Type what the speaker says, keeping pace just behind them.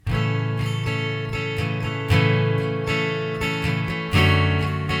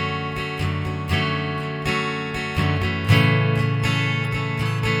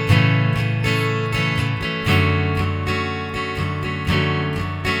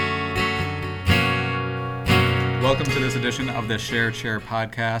Welcome to this edition of the Share Chair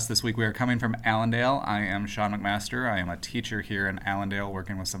podcast. This week we are coming from Allendale. I am Sean McMaster. I am a teacher here in Allendale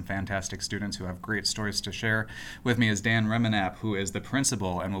working with some fantastic students who have great stories to share. With me is Dan Remenap, who is the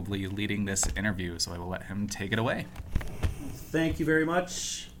principal and will be leading this interview, so I will let him take it away. Thank you very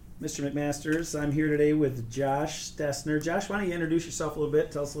much, Mr. McMasters. I'm here today with Josh Stoessner. Josh, why don't you introduce yourself a little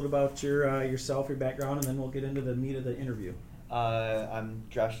bit, tell us a little about yourself, your background, and then we'll get into the meat of the interview. I'm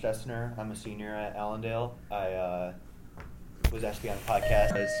Josh Stoessner. I'm a senior at Allendale. I was asked to be on a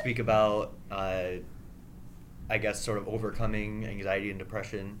podcast to speak about, I guess, sort of overcoming anxiety and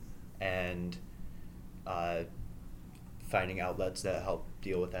depression and finding outlets that help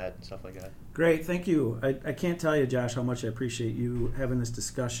deal with that and stuff like that. Great, thank you. I can't tell you, Josh, how much I appreciate you having this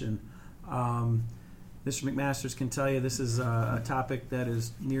discussion. Mr. McMasters can tell you this is a topic that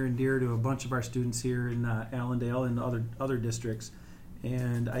is near and dear to a bunch of our students here in Allendale and other districts.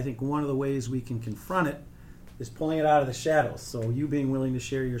 And I think one of the ways we can confront it is pulling it out of the shadows. So you being willing to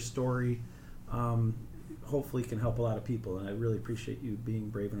share your story hopefully can help a lot of people. And I really appreciate you being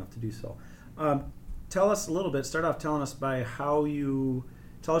brave enough to do so. Tell us a little bit, start off telling us by how you,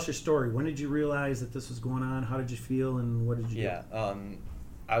 tell us your story. When did you realize that this was going on? How did you feel and what did you do?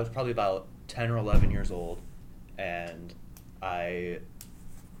 I was probably about 10 or 11 years old, and I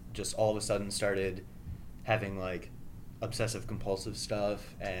just all of a sudden started having like obsessive compulsive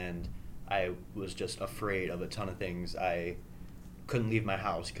stuff, and I was just afraid of a ton of things. I couldn't leave my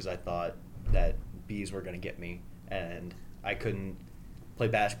house because I thought that bees were going to get me, and I couldn't play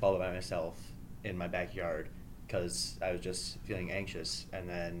basketball by myself in my backyard because I was just feeling anxious. And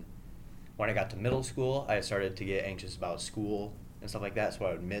then when I got to middle school, I started to get anxious about school and stuff like that, so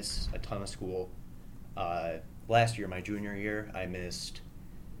I would miss a ton of school. Last year, my junior year, I missed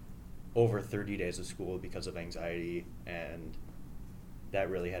over 30 days of school because of anxiety, and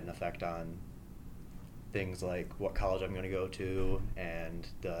that really had an effect on things like what college I'm going to go to and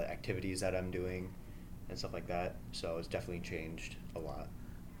the activities that I'm doing and stuff like that. So it's definitely changed a lot.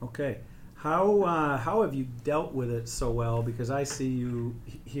 Okay. How have you dealt with it so well? Because I see you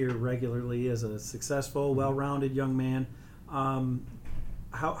here regularly as a successful, well-rounded young man. Tell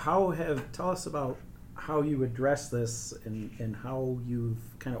us about how you address this and how you've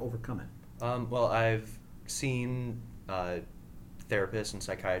kind of overcome it. Well, I've seen therapists and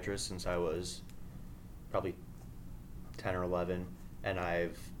psychiatrists since I was probably 10 or 11, and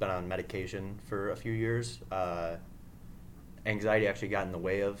I've been on medication for a few years. Anxiety actually got in the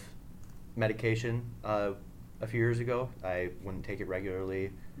way of medication a few years ago. I wouldn't take it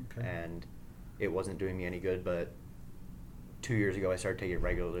regularly, Okay. and it wasn't doing me any good, but 2 years ago I started taking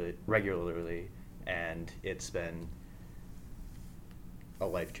it regularly, and it's been a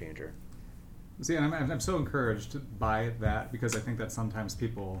life changer. See, and I'm so encouraged by that because I think that sometimes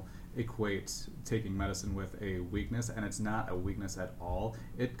people equate taking medicine with a weakness, and it's not a weakness at all.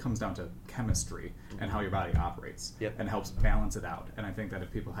 It comes down to chemistry and how your body operates and helps balance it out. And I think that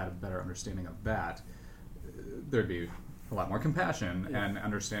if people had a better understanding of that, there'd be a lot more compassion and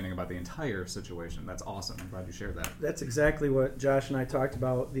understanding about the entire situation. That's awesome. I'm glad you shared that. That's exactly what Josh and I talked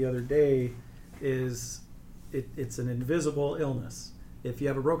about the other day. It's an invisible illness. If you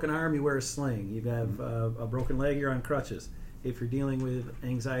have a broken arm, you wear a sling. You have a broken leg, you're on crutches. If you're dealing with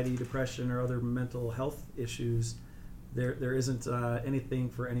anxiety, depression, or other mental health issues, there isn't anything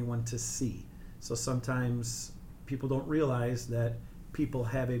for anyone to see. So sometimes people don't realize that people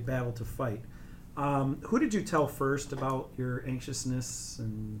have a battle to fight. Who did you tell first about your anxiousness?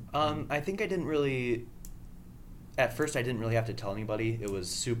 I think at first I didn't really have to tell anybody. It was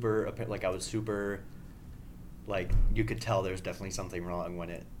super, you could tell there's definitely something wrong when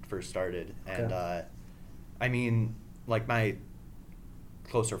it first started. Okay. And my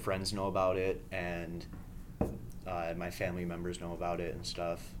closer friends know about it, and my family members know about it and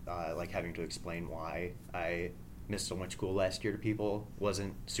stuff. Having to explain why I missed so much school last year to people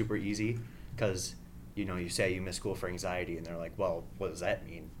wasn't super easy, because you say you miss school for anxiety, and they're like, well, what does that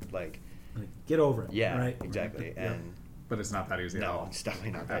mean? Get over it. Yeah, right? Right. And But it's not that easy at all. no, it's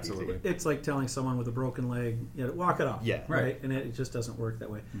definitely not that Absolutely. easy. It's like telling someone with a broken leg, walk it off. Yeah. Right. And it just doesn't work that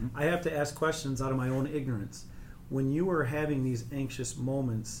way. Mm-hmm. I have to ask questions out of my own ignorance. When you were having these anxious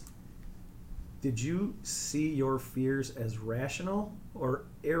moments, did you see your fears as rational or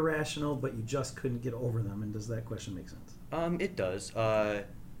irrational, but you just couldn't get over them? And does that question make sense? It does. I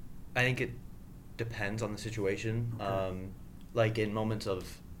think it depends on the situation. Okay. In moments of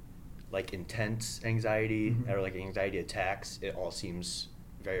intense anxiety or anxiety attacks, it all seems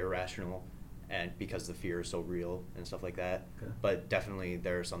very irrational, and because the fear is so real and stuff like that. Okay. But definitely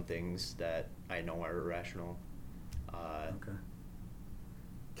there are some things that I know are irrational. Okay.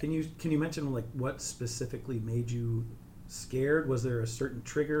 Can you mention like what specifically made you scared? Was there a certain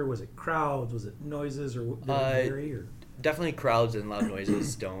trigger? Was it crowds? Was it noises? Or did it vary? Or? Definitely crowds and loud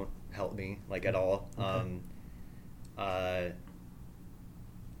noises don't help me like at all. Okay.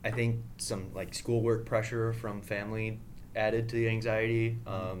 I think some like schoolwork pressure from family added to the anxiety.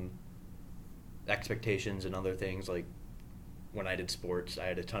 Expectations and other things, like when I did sports, I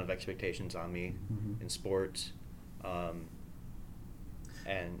had a ton of expectations on me in sports.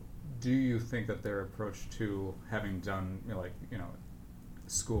 And do you think that their approach to having done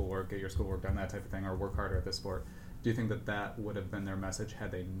schoolwork, get your schoolwork done, that type of thing, or work harder at this sport, do you think that that would have been their message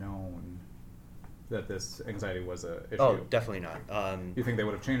had they known that this anxiety was a issue? Oh, definitely not. You think they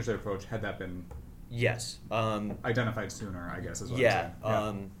would have changed their approach had that been yes identified sooner, I guess, is what yeah,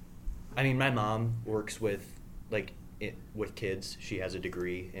 I'm saying. I mean, my mom works with with kids. She has a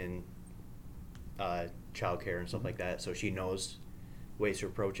degree in childcare and stuff like that, so she knows ways to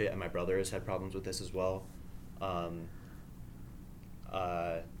approach it. And my brother has had problems with this as well.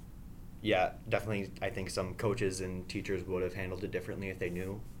 Yeah, definitely. I think some coaches and teachers would have handled it differently if they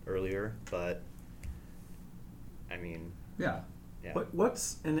knew earlier. But I mean, yeah.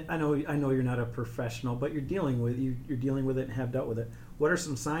 What's, and I know you're not a professional, but you're dealing with it and have dealt with it. What are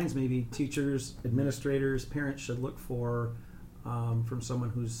some signs maybe teachers, administrators, parents should look for from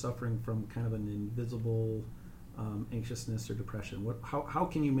someone who's suffering from kind of an invisible anxiousness or depression? How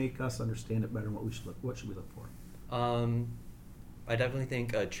can you make us understand it better? And what should we look for? I definitely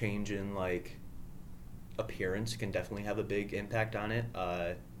think a change in like appearance can definitely have a big impact on it.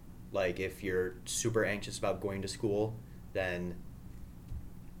 Like if you're super anxious about going to school, then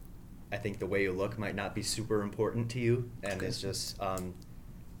I think the way you look might not be super important to you, and Okay. it's just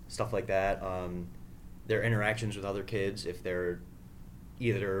stuff like that. Their interactions with other kids, if they're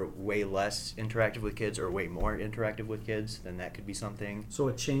either way less interactive with kids or way more interactive with kids, then that could be something. So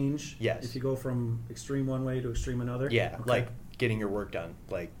a change. Yes. If you go from extreme one way to extreme another. Yeah, Okay. like getting your work done,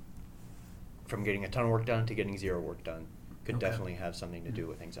 like from getting a ton of work done to getting zero work done, could Okay. definitely have something to do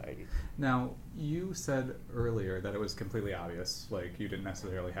with anxiety. Now, you said earlier that it was completely obvious, like you didn't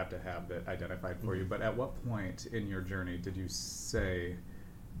necessarily have to have that identified for you, but at what point in your journey did you say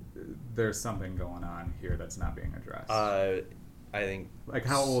there's something going on here that's not being addressed? I think... Like,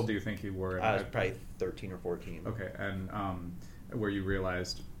 how old do you think you were? I was probably 13 or 14. Okay, and where you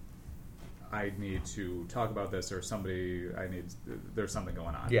realized, I need to talk about this, or there's something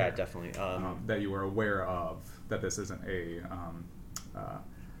going on. Yeah, here. definitely. That you were aware of, that this isn't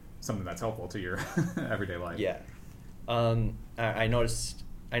something that's helpful to your everyday life. Yeah. I noticed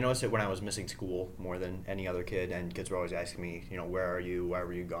it when I was missing school more than any other kid, and kids were always asking me, where are you? Why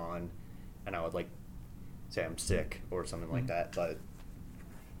were you gone? And I would like say I'm sick or something like that, but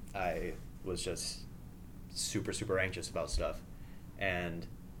I was just super, super anxious about stuff. And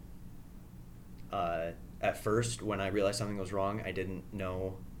at first, when I realized something was wrong, I didn't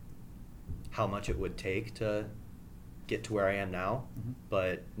know how much it would take to get to where I am now. Mm-hmm.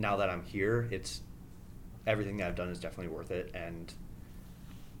 But now that I'm here, everything that I've done is definitely worth it, and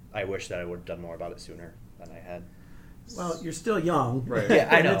I wish that I would have done more about it sooner than I had. Well, you're still young. Right. Yeah,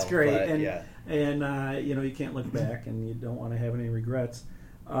 I know. That's great. But, and yeah. and you can't look back, and you don't want to have any regrets.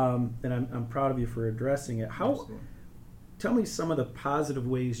 And I'm proud of you for addressing it. Absolutely. Tell me some of the positive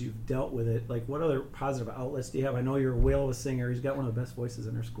ways you've dealt with it. Like, what other positive outlets do you have? I know you're a whale of a singer. He's got one of the best voices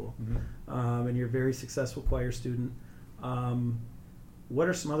in our school. Mm-hmm. And you're a very successful choir student. What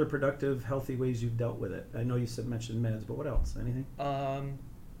are some other productive, healthy ways you've dealt with it? I know you mentioned meds, but what else? Anything?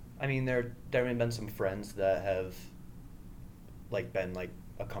 I mean, there definitely been some friends that have been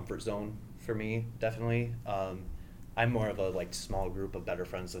a comfort zone for me. Definitely. I'm more of a small group of better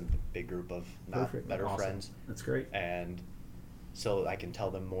friends than a big group of not Perfect. better Awesome. friends. That's great. And so I can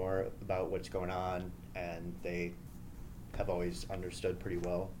tell them more about what's going on, and they have always understood pretty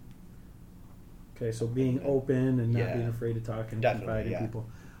well. Okay, so being open and not Yeah. being afraid to talk and Definitely, confide in yeah. people.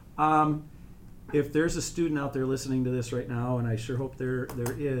 If there's a student out there listening to this right now, and I sure hope there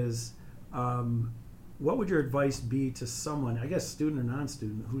is, what would your advice be to someone, I guess student or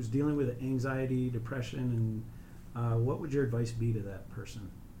non-student, who's dealing with anxiety, depression, and what would your advice be to that person?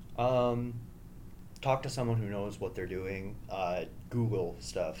 Talk to someone who knows what they're doing. Google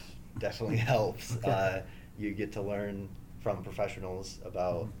stuff definitely helps. Okay. You get to learn from professionals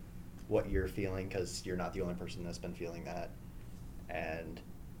about what you're feeling, because you're not the only person that's been feeling that. And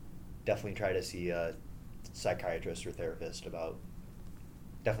definitely try to see a psychiatrist or therapist about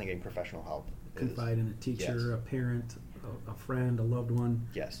definitely getting professional help. Confide in a teacher, Yes. a parent, a friend, a loved one.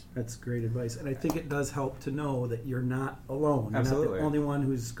 Yes. That's great advice. And I think it does help to know that you're not alone. You're Absolutely. not the only one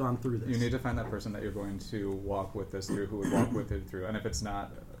who's gone through this. You need to find that person that you're going to walk with this through, who would walk with it through. And if it's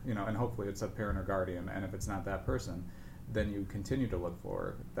not, and hopefully it's a parent or guardian, and if it's not that person, then you continue to look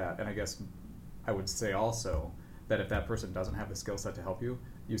for that. And I guess I would say also that if that person doesn't have the skill set to help you,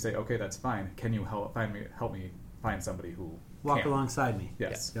 you say, okay, that's fine. Can you help me find somebody who walk can? alongside me?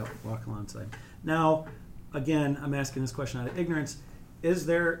 Yes. Yep, walk alongside. Now, again, I'm asking this question out of ignorance. Is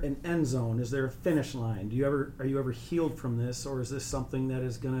there an end zone? Is there a finish line? Are you ever healed from this, or is this something that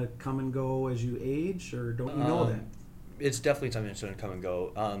is going to come and go as you age, or don't you know that? It's definitely something that's going to come and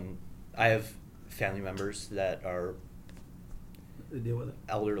go. I have family members that are They deal with it.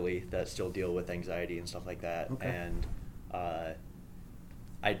 elderly that still deal with anxiety and stuff like that. Okay. And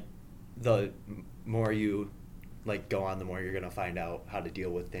the more you go on, the more you're going to find out how to deal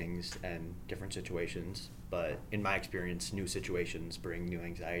with things and different situations. But in my experience, new situations bring new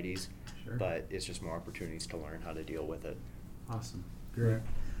anxieties. Sure. But it's just more opportunities to learn how to deal with it. Awesome. Great.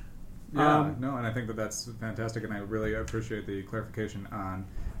 Yeah, no, and I think that's fantastic, and I really appreciate the clarification on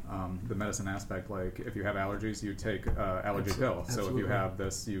the medicine aspect. Like, if you have allergies, you take allergy pill. So if you have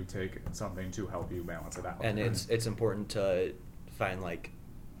this, you take something to help you balance it out. And it's important to find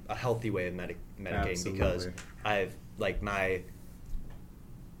a healthy way of medicating. Absolutely. Because I've my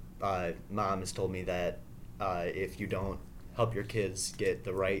mom has told me that if you don't help your kids get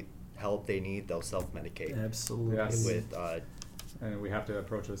the right help they need, they'll self-medicate. Absolutely. Yes. With and we have to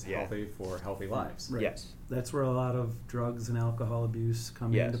approach this healthy for healthy lives. Right. Yes. That's where a lot of drugs and alcohol abuse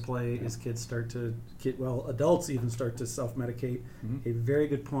come Yes. into play. As kids adults even start to self-medicate. Mhm. A very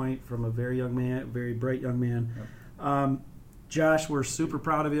good point from a very young man, very bright young man. Yep. Josh, we're super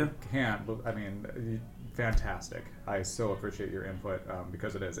proud of you. Fantastic. I so appreciate your input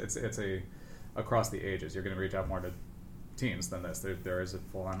because it's a across the ages. You're going to reach out more to teens than this. There is a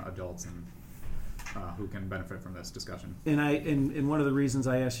full-on adults and who can benefit from this discussion. And one of the reasons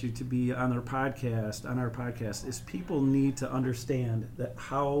I asked you to be on our podcast is people need to understand that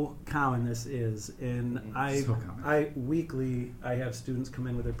how common this is. And So common. Weekly I have students come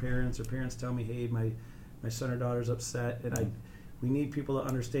in with their parents, or parents tell me, hey, my son or daughter's upset, and we need people to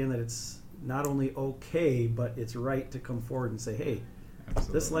understand that it's not only okay, but it's right to come forward and say, hey,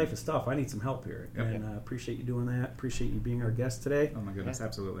 Absolutely. this life is tough. I need some help here. Yep. And appreciate you doing that. Appreciate you being our guest today. Oh my goodness,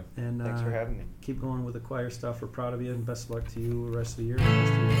 absolutely. And Thanks for having me. keep going with the choir stuff. We're proud of you, and best of luck to you the rest of the year and the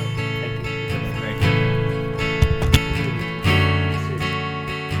rest of your life. Thank you. Thank you.